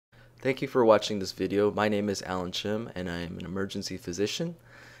Thank you for watching this video. My name is Alan Chim, and I am an emergency physician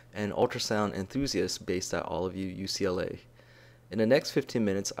and ultrasound enthusiast based at Olive View, UCLA. In the next 15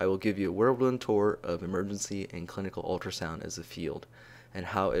 minutes, I will give you a whirlwind tour of emergency and clinical ultrasound as a field and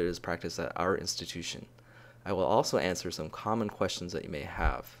how it is practiced at our institution. I will also answer some common questions that you may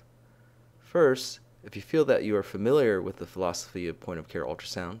have. First, if you feel that you are familiar with the philosophy of point-of-care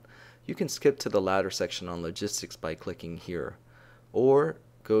ultrasound, you can skip to the latter section on logistics by clicking here, or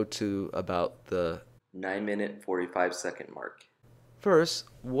go to about the 9-minute 45-second mark. First,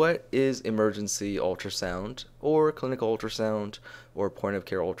 what is emergency ultrasound, or clinical ultrasound, or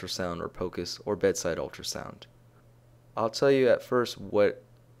point-of-care ultrasound, or POCUS, or bedside ultrasound? I'll tell you at first what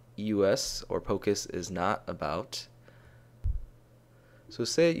EUS, or POCUS, is not about. So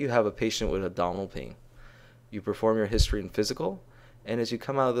say you have a patient with abdominal pain. You perform your history and physical, and as you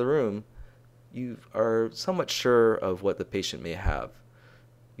come out of the room, you are somewhat sure of what the patient may have.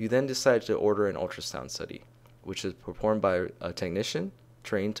 You then decide to order an ultrasound study, which is performed by a technician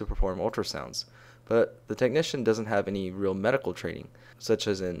trained to perform ultrasounds. But the technician doesn't have any real medical training, such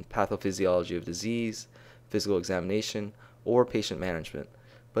as in pathophysiology of disease, physical examination, or patient management.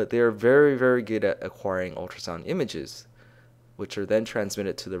 But they are very, very good at acquiring ultrasound images, which are then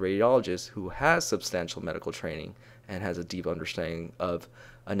transmitted to the radiologist who has substantial medical training and has a deep understanding of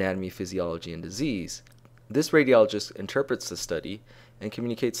anatomy, physiology, and disease. This radiologist interprets the study and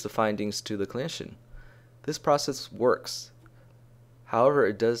communicates the findings to the clinician. This process works. However,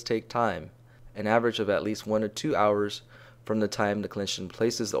 it does take time, an average of at least 1 to 2 hours from the time the clinician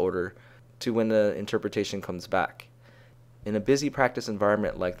places the order to when the interpretation comes back. In a busy practice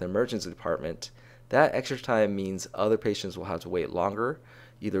environment like the emergency department, that extra time means other patients will have to wait longer,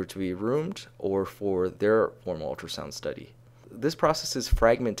 either to be roomed or for their formal ultrasound study. This process is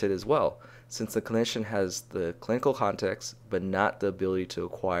fragmented as well, since the clinician has the clinical context but not the ability to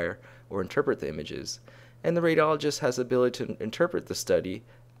acquire or interpret the images, and the radiologist has the ability to interpret the study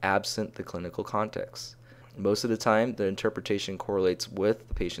absent the clinical context. Most of the time, the interpretation correlates with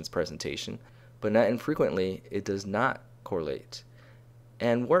the patient's presentation, but not infrequently, it does not correlate.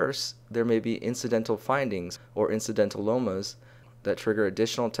 And worse, there may be incidental findings or incidentalomas that trigger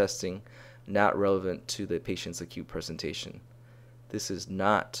additional testing not relevant to the patient's acute presentation. This is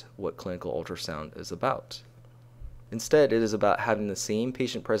not what clinical ultrasound is about. Instead, it is about having the same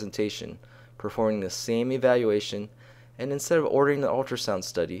patient presentation, performing the same evaluation, and instead of ordering the ultrasound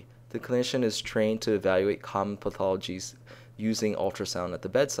study, the clinician is trained to evaluate common pathologies using ultrasound at the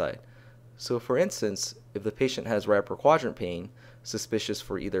bedside. So for instance, if the patient has right upper quadrant pain, suspicious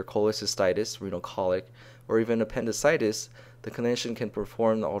for either cholecystitis, renal colic, or even appendicitis, the clinician can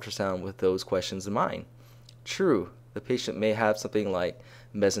perform the ultrasound with those questions in mind. True, the patient may have something like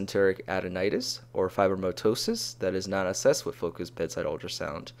mesenteric adenitis or fibromatosis that is not assessed with focused bedside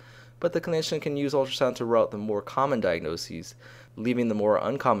ultrasound, but the clinician can use ultrasound to route the more common diagnoses, leaving the more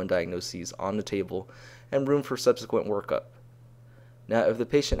uncommon diagnoses on the table and room for subsequent workup. Now, if the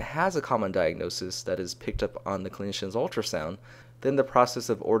patient has a common diagnosis that is picked up on the clinician's ultrasound, then the process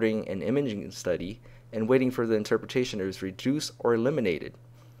of ordering an imaging study and waiting for the interpretation is reduced or eliminated.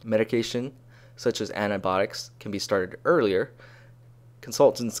 Medication, such as antibiotics, can be started earlier,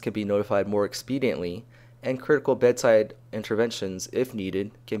 consultants can be notified more expediently, and critical bedside interventions, if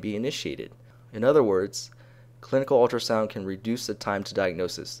needed, can be initiated. In other words, clinical ultrasound can reduce the time to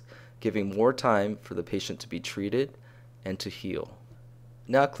diagnosis, giving more time for the patient to be treated and to heal.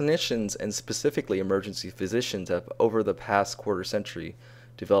 Now, clinicians, and specifically emergency physicians, have over the past quarter century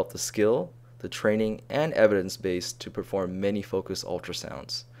developed the skill, the training, and evidence base to perform many focused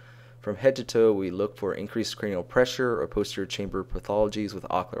ultrasounds. From head to toe, we look for increased cranial pressure or posterior chamber pathologies with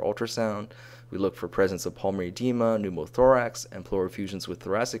ocular ultrasound. We look for presence of pulmonary edema, pneumothorax, and pleural effusions with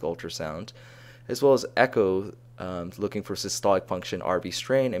thoracic ultrasound, as well as echo, looking for systolic function, RV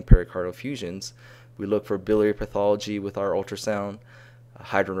strain, and pericardial effusions. We look for biliary pathology with our ultrasound,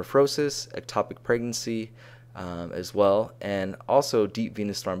 hydronephrosis, ectopic pregnancy as well, and also deep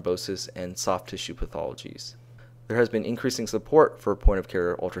venous thrombosis and soft tissue pathologies. There has been increasing support for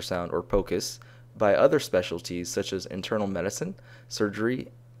point-of-care ultrasound, or POCUS, by other specialties such as internal medicine, surgery,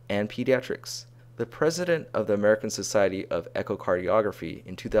 and pediatrics. The president of the American Society of Echocardiography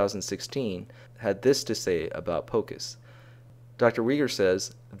in 2016 had this to say about POCUS. Dr. Weger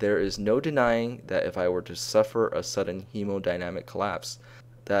says, "There is no denying that if I were to suffer a sudden hemodynamic collapse,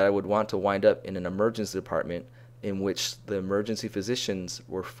 that I would want to wind up in an emergency department in which the emergency physicians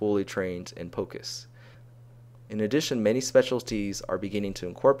were fully trained in POCUS." In addition, many specialties are beginning to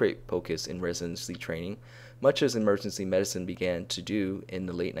incorporate POCUS in residency training, much as emergency medicine began to do in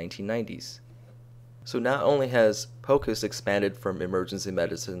the late 1990s. So not only has POCUS expanded from emergency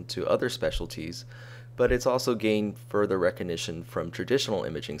medicine to other specialties, but it's also gained further recognition from traditional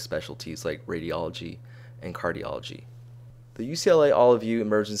imaging specialties like radiology and cardiology. The UCLA-Olive View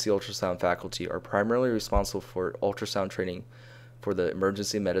emergency ultrasound faculty are primarily responsible for ultrasound training for the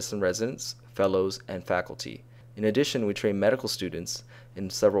emergency medicine residents, fellows, and faculty. In addition, we train medical students in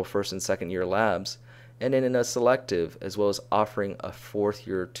several first and second year labs and in a selective, as well as offering a fourth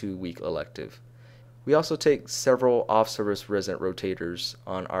year 2-week elective. We also take several off-service resident rotators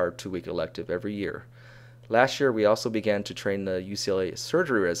on our 2-week elective every year. Last year, we also began to train the UCLA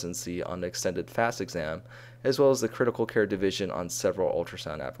surgery residency on the extended FAST exam, as well as the critical care division on several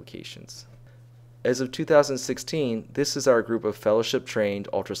ultrasound applications. As of 2016, this is our group of fellowship-trained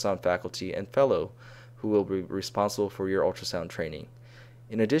ultrasound faculty and fellow who will be responsible for your ultrasound training.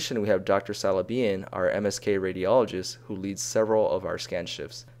 In addition, we have Dr. Salabian, our MSK radiologist, who leads several of our scan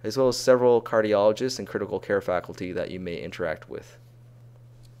shifts, as well as several cardiologists and critical care faculty that you may interact with.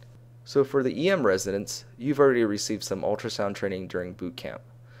 So for the EM residents, you've already received some ultrasound training during boot camp.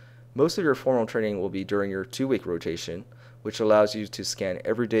 Most of your formal training will be during your 2-week rotation, which allows you to scan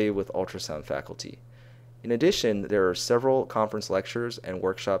every day with ultrasound faculty. In addition, there are several conference lectures and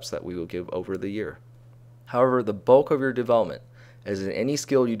workshops that we will give over the year. However, the bulk of your development, as in any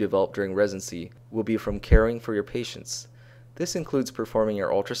skill you develop during residency, will be from caring for your patients. This includes performing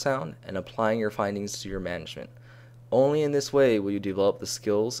your ultrasound and applying your findings to your management. Only in this way will you develop the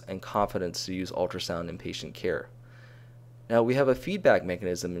skills and confidence to use ultrasound in patient care. Now, we have a feedback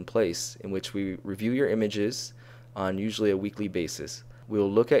mechanism in place in which we review your images on usually a weekly basis. We will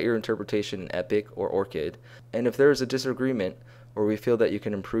look at your interpretation in EPIC or ORCID, and if there is a disagreement or we feel that you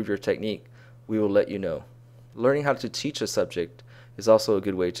can improve your technique, we will let you know. Learning how to teach a subject is also a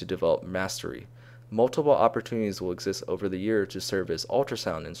good way to develop mastery. Multiple opportunities will exist over the year to serve as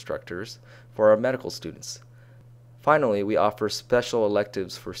ultrasound instructors for our medical students. Finally, we offer special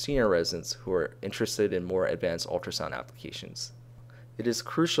electives for senior residents who are interested in more advanced ultrasound applications. It is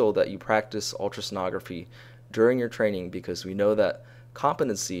crucial that you practice ultrasonography during your training because we know that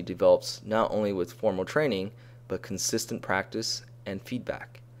competency develops not only with formal training, but consistent practice and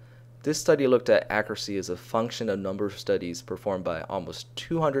feedback. This study looked at accuracy as a function of number of studies performed by almost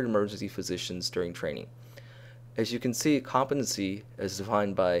 200 emergency physicians during training. As you can see, competency is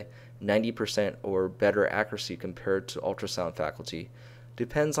defined by 90% or better accuracy compared to ultrasound faculty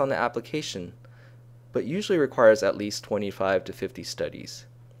depends on the application, but usually requires at least 25 to 50 studies.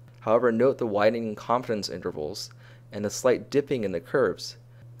 However, note the widening confidence intervals and the slight dipping in the curves.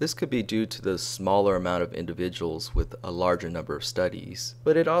 This could be due to the smaller amount of individuals with a larger number of studies,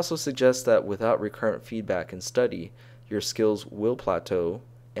 but it also suggests that without recurrent feedback and study, your skills will plateau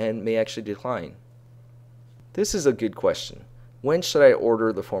and may actually decline. This is a good question. When should I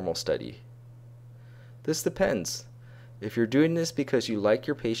order the formal study? This depends. If you're doing this because you like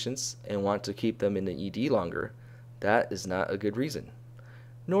your patients and want to keep them in the ED longer, that is not a good reason.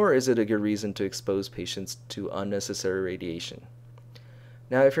 Nor is it a good reason to expose patients to unnecessary radiation.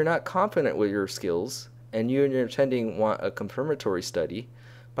 Now, if you're not confident with your skills and you and your attending want a confirmatory study,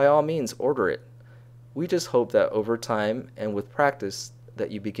 by all means order it. We just hope that over time and with practice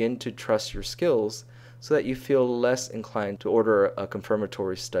that you begin to trust your skills so that you feel less inclined to order a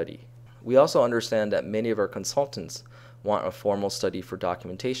confirmatory study. We also understand that many of our consultants want a formal study for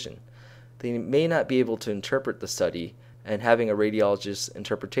documentation. They may not be able to interpret the study, and having a radiologist's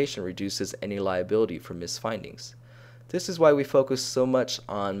interpretation reduces any liability for missed findings. This is why we focus so much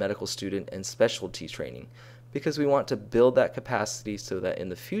on medical student and specialty training, because we want to build that capacity so that in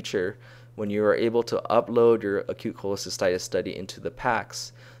the future, when you are able to upload your acute cholecystitis study into the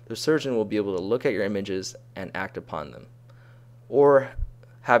PACS, the surgeon will be able to look at your images and act upon them. Or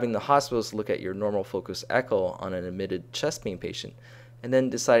having the hospitals look at your normal focus echo on an admitted chest pain patient and then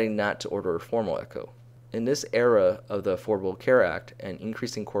deciding not to order a formal echo. In this era of the Affordable Care Act and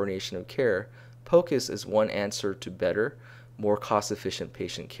increasing coordination of care, POCUS is one answer to better, more cost-efficient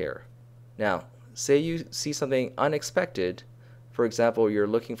patient care. Now, say you see something unexpected. For example, you're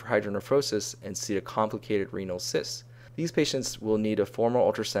looking for hydronephrosis and see a complicated renal cyst. These patients will need a formal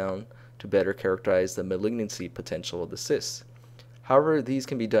ultrasound to better characterize the malignancy potential of the cyst. However, these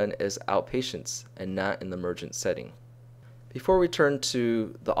can be done as outpatients and not in the emergent setting. Before we turn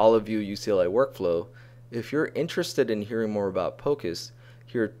to the Olive View UCLA workflow, if you're interested in hearing more about POCUS,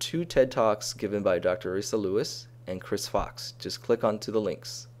 here are 2 TED Talks given by Dr. Risa Lewis and Chris Fox. Just click onto the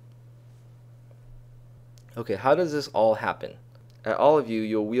links. Okay, how does this all happen? At Olive View,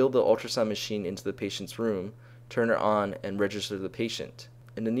 you'll wheel the ultrasound machine into the patient's room, turn it on, and register the patient.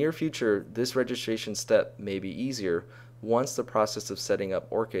 In the near future, this registration step may be easier, once the process of setting up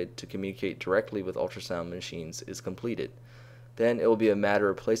ORCID to communicate directly with ultrasound machines is completed. Then it will be a matter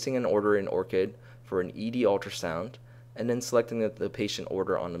of placing an order in ORCID for an ED ultrasound and then selecting the patient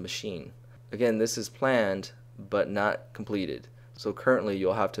order on the machine. Again, this is planned but not completed, so currently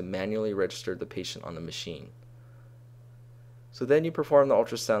you'll have to manually register the patient on the machine. So then you perform the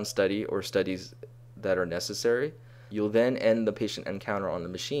ultrasound study or studies that are necessary. You'll then end the patient encounter on the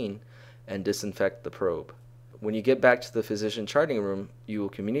machine and disinfect the probe. When you get back to the physician charting room, you will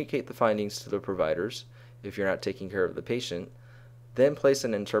communicate the findings to the providers if you're not taking care of the patient, then place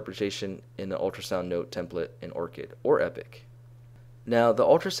an interpretation in the ultrasound note template in ORCID or EPIC. Now, the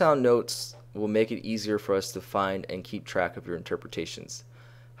ultrasound notes will make it easier for us to find and keep track of your interpretations.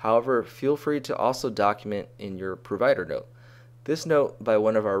 However, feel free to also document in your provider note. This note by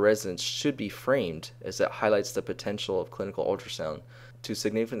one of our residents should be framed, as it highlights the potential of clinical ultrasound to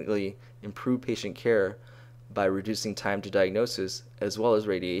significantly improve patient care by reducing time to diagnosis, as well as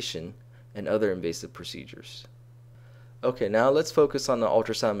radiation and other invasive procedures. Okay, now let's focus on the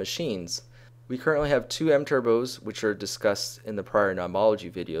ultrasound machines. We currently have two M-turbos, which are discussed in the prior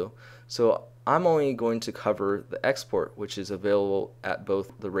knobology video, so I'm only going to cover the export, which is available at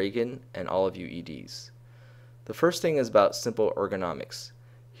both the Reagan and Olive View EDs. The first thing is about simple ergonomics.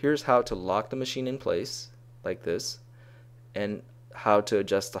 Here's how to lock the machine in place, like this, and how to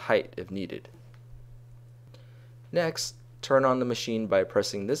adjust the height if needed. Next, turn on the machine by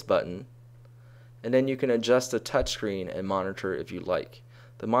pressing this button, and then you can adjust the touchscreen and monitor if you like.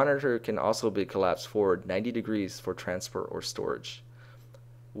 The monitor can also be collapsed forward 90 degrees for transfer or storage.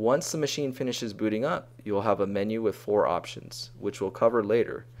 Once the machine finishes booting up, you'll have a menu with 4 options, which we'll cover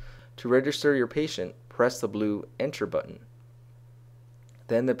later. To register your patient, press the blue Enter button.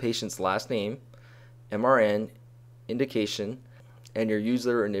 Then the patient's last name, MRN, indication, and your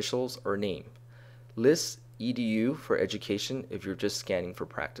user initials or name. List EDU for education if you're just scanning for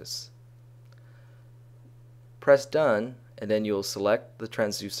practice. Press Done, and then you'll select the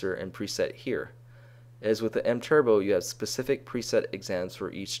transducer and preset here. As with the M-Turbo, you have specific preset exams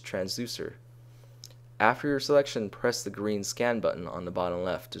for each transducer. After your selection, press the green Scan button on the bottom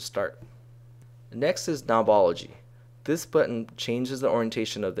left to start. Next is knobology. This button changes the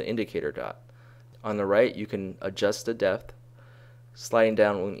orientation of the indicator dot. On the right, you can adjust the depth. Sliding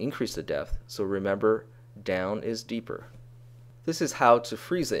down will increase the depth, so remember, down is deeper. This is how to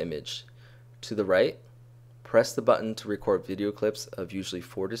freeze the image. To the right, press the button to record video clips of usually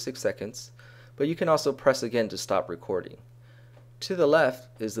 4 to 6 seconds, but you can also press again to stop recording. To the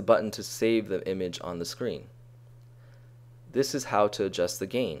left is the button to save the image on the screen. This is how to adjust the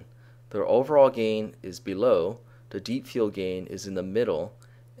gain. The overall gain is below, the deep field gain is in the middle,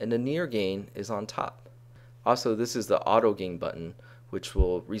 and the near gain is on top. Also, this is the auto gain button, which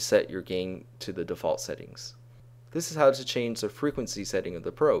will reset your gain to the default settings. This is how to change the frequency setting of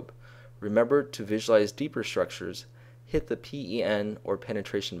the probe. Remember, to visualize deeper structures, hit the PEN or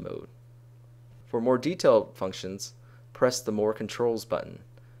penetration mode. For more detailed functions, press the More Controls button.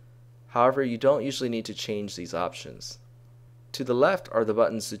 However, you don't usually need to change these options. To the left are the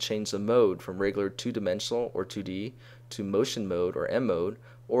buttons to change the mode from regular 2-dimensional or 2D to motion mode or M mode,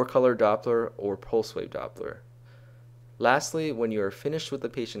 or color Doppler or pulse wave Doppler. Lastly, when you are finished with the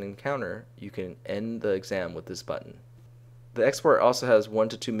patient encounter, you can end the exam with this button. The export also has 1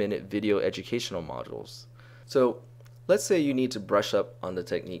 to 2 minute video educational modules. So let's say you need to brush up on the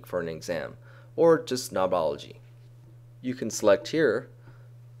technique for an exam, or just knobology. You can select here,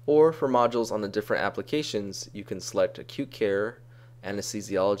 or for modules on the different applications, you can select acute care,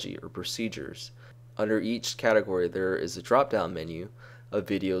 anesthesiology, or procedures. Under each category, there is a drop-down menu of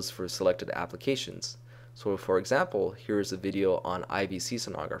videos for selected applications. So for example, here is a video on IVC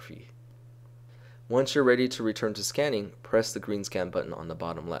sonography. Once you're ready to return to scanning, press the green Scan button on the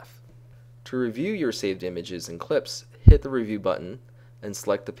bottom left. To review your saved images and clips, hit the Review button and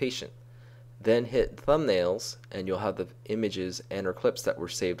select the patient. Then hit Thumbnails and you'll have the images and or clips that were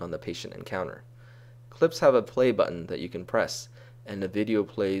saved on the patient encounter. Clips have a play button that you can press, and the video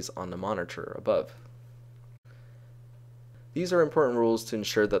plays on the monitor above. These are important rules to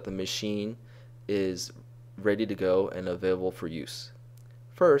ensure that the machine is ready to go and available for use.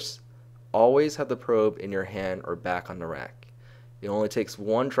 First, always have the probe in your hand or back on the rack. It only takes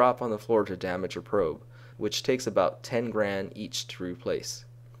 1 drop on the floor to damage a probe, which takes about 10 Grand each to replace.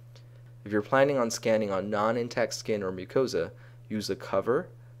 If you're planning on scanning on non-intact skin or mucosa, use a cover,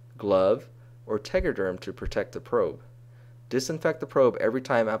 glove, or tegaderm to protect the probe. Disinfect the probe every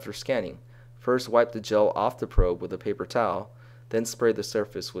time after scanning. First, wipe the gel off the probe with a paper towel, then spray the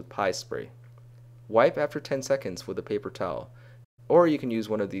surface with pie spray. Wipe after 10 seconds with a paper towel, or you can use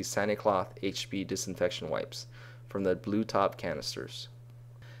one of these Sanicloth HB disinfection wipes. from the blue top canisters.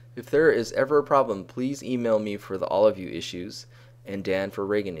 If there is ever a problem, please email me for the Olive View issues and Dan for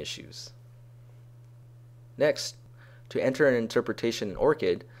Reagan issues. Next, to enter an interpretation in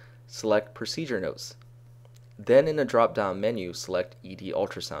ORCID, select Procedure Notes. Then in the drop-down menu, select ED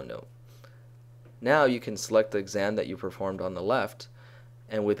Ultrasound Note. Now you can select the exam that you performed on the left,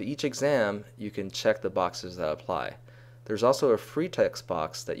 and with each exam, you can check the boxes that apply. There's also a free text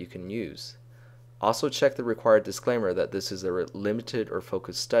box that you can use. Also check the required disclaimer that this is a limited or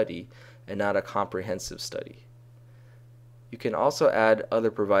focused study and not a comprehensive study. You can also add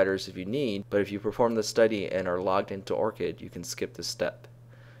other providers if you need, but if you perform the study and are logged into ORCID, you can skip this step.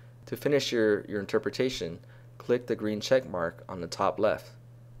 To finish your interpretation, click the green check mark on the top left.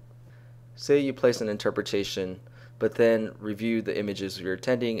 Say you place an interpretation, but then review the images you're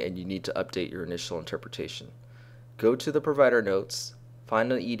attending and you need to update your initial interpretation. Go to the provider notes,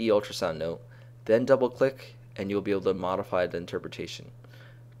 find an ED ultrasound note, then double-click and you'll be able to modify the interpretation.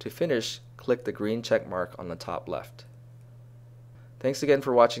 To finish, click the green check mark on the top left. Thanks again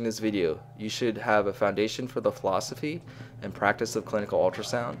for watching this video. You should have a foundation for the philosophy and practice of clinical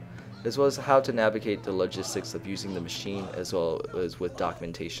ultrasound, as well as how to navigate the logistics of using the machine as well as with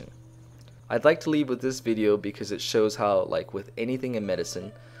documentation. I'd like to leave with this video because it shows how, like with anything in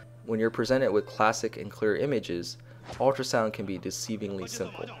medicine, when you're presented with classic and clear images, ultrasound can be deceivingly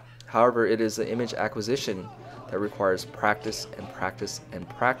simple. However, it is the image acquisition that requires practice and practice and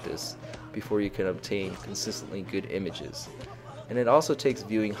practice before you can obtain consistently good images. And it also takes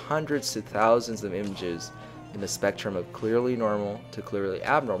viewing hundreds to thousands of images in the spectrum of clearly normal to clearly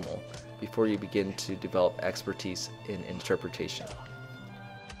abnormal before you begin to develop expertise in interpretation.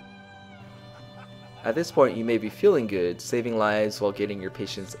 At this point, you may be feeling good, saving lives while getting your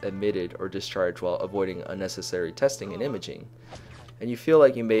patients admitted or discharged while avoiding unnecessary testing and imaging, and you feel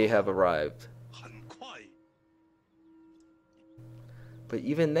like you may have arrived. But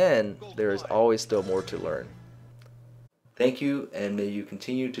even then, there is always still more to learn. Thank you, and may you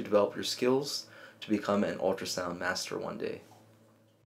continue to develop your skills to become an ultrasound master one day.